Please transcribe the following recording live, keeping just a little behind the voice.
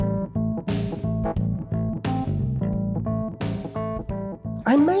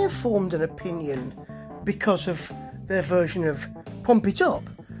I may have formed an opinion because of their version of Pump It Up,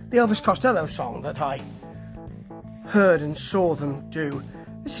 the Elvis Costello song that I heard and saw them do.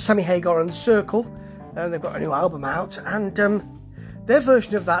 This is Sammy Hagar and the Circle, and they've got a new album out, and their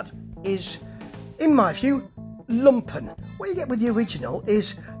version of that is, in my view, lumpen. What you get with the original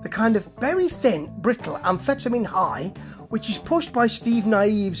is the kind of very thin, brittle amphetamine high, which is pushed by Steve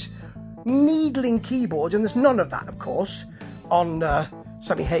Naive's needling keyboard, and there's none of that, of course, on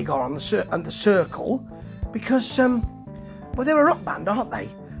Sammy Hagar and the Circle, because, well, they're a rock band, aren't they?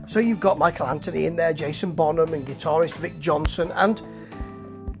 So you've got Michael Anthony in there, Jason Bonham, and guitarist Vic Johnson, and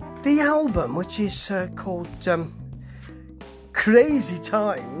the album, which is called Crazy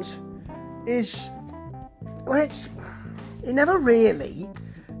Times, is, well, it never really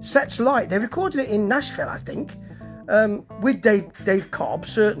sets light. They recorded it in Nashville, I think, with Dave Cobb,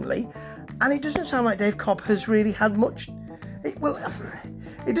 certainly, and it doesn't sound like Dave Cobb has really had much.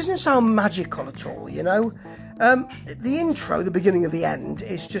 It doesn't sound magical at all, you know. The intro, the beginning of the end,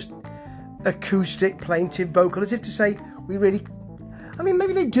 is just acoustic, plaintive vocal, as if to say, we really, I mean,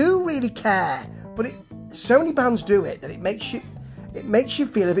 maybe they do really care, but so many bands do it that it makes you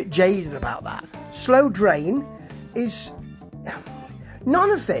feel a bit jaded about that. Slow Drain is,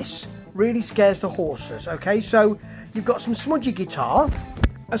 none of this really scares the horses, okay? So you've got some smudgy guitar,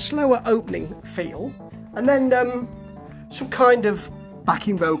 a slower opening feel, and then some kind of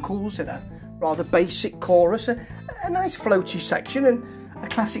backing vocals and a rather basic chorus, a nice floaty section, and a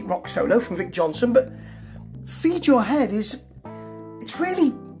classic rock solo from Vic Johnson. But Feed Your Head it's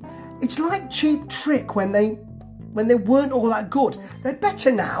like Cheap Trick when they weren't all that good. They're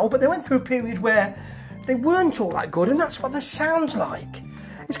better now, but they went through a period where they weren't all that good, and that's what this sounds like.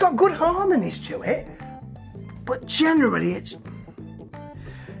 It's got good harmonies to it, but generally it's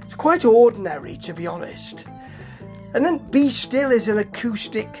quite ordinary, to be honest. And then Be Still is an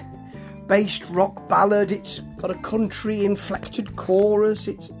acoustic based rock ballad. It's got a country inflected chorus.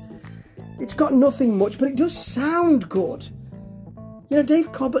 It's got nothing much, but it does sound good. You know,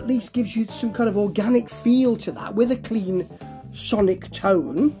 Dave Cobb at least gives you some kind of organic feel to that, with a clean sonic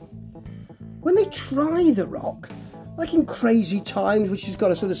tone. When they try the rock, like in Crazy Times, which has got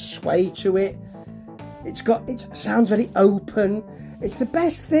a sort of sway to it, it sounds very open. It's the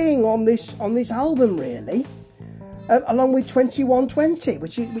best thing on this album, really. Along with 2120,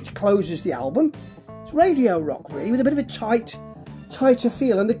 which closes the album. It's radio rock, really, with a bit of a tighter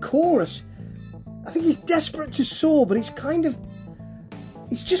feel. And the chorus, I think, is desperate to soar, but it's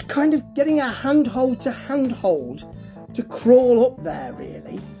just kind of getting a handhold to crawl up there,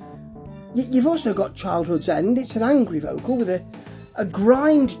 really. You've also got Childhood's End. It's an angry vocal with a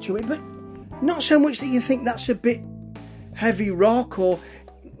grind to it, but not so much that you think that's a bit heavy rock, or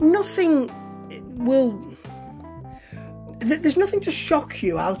nothing will... There's nothing to shock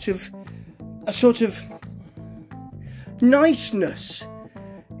you out of a sort of niceness.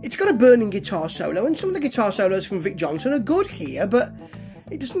 It's got a burning guitar solo, and some of the guitar solos from Vic Johnson are good here, but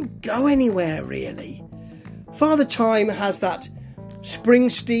it doesn't go anywhere, really. Father Time has that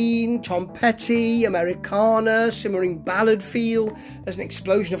Springsteen, Tom Petty, Americana, simmering ballad feel. There's an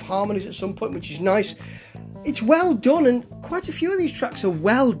explosion of harmonies at some point, which is nice. It's well done, and quite a few of these tracks are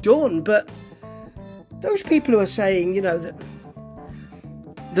well done, but those people who are saying, you know,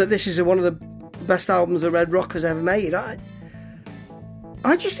 that this is one of the best albums that Red Rock has ever made, I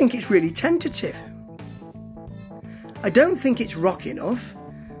just think it's really tentative. I don't think it's rock enough.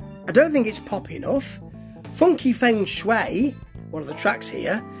 I don't think it's pop enough. Funky Feng Shui, one of the tracks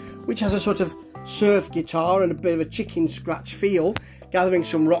here, which has a sort of surf guitar and a bit of a chicken scratch feel, gathering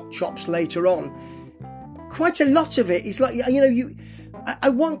some rock chops later on. Quite a lot of it is like, you know, I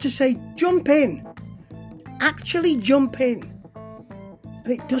want to say, jump in. Actually jump in. And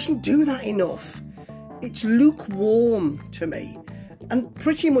it doesn't do that enough. It's lukewarm to me. And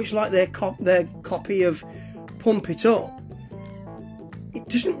pretty much like their copy of Pump It Up, it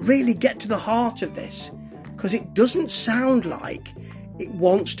doesn't really get to the heart of this, because it doesn't sound like it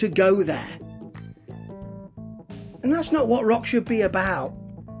wants to go there. And that's not what rock should be about.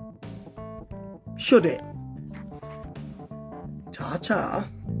 Should it? Ta-ta.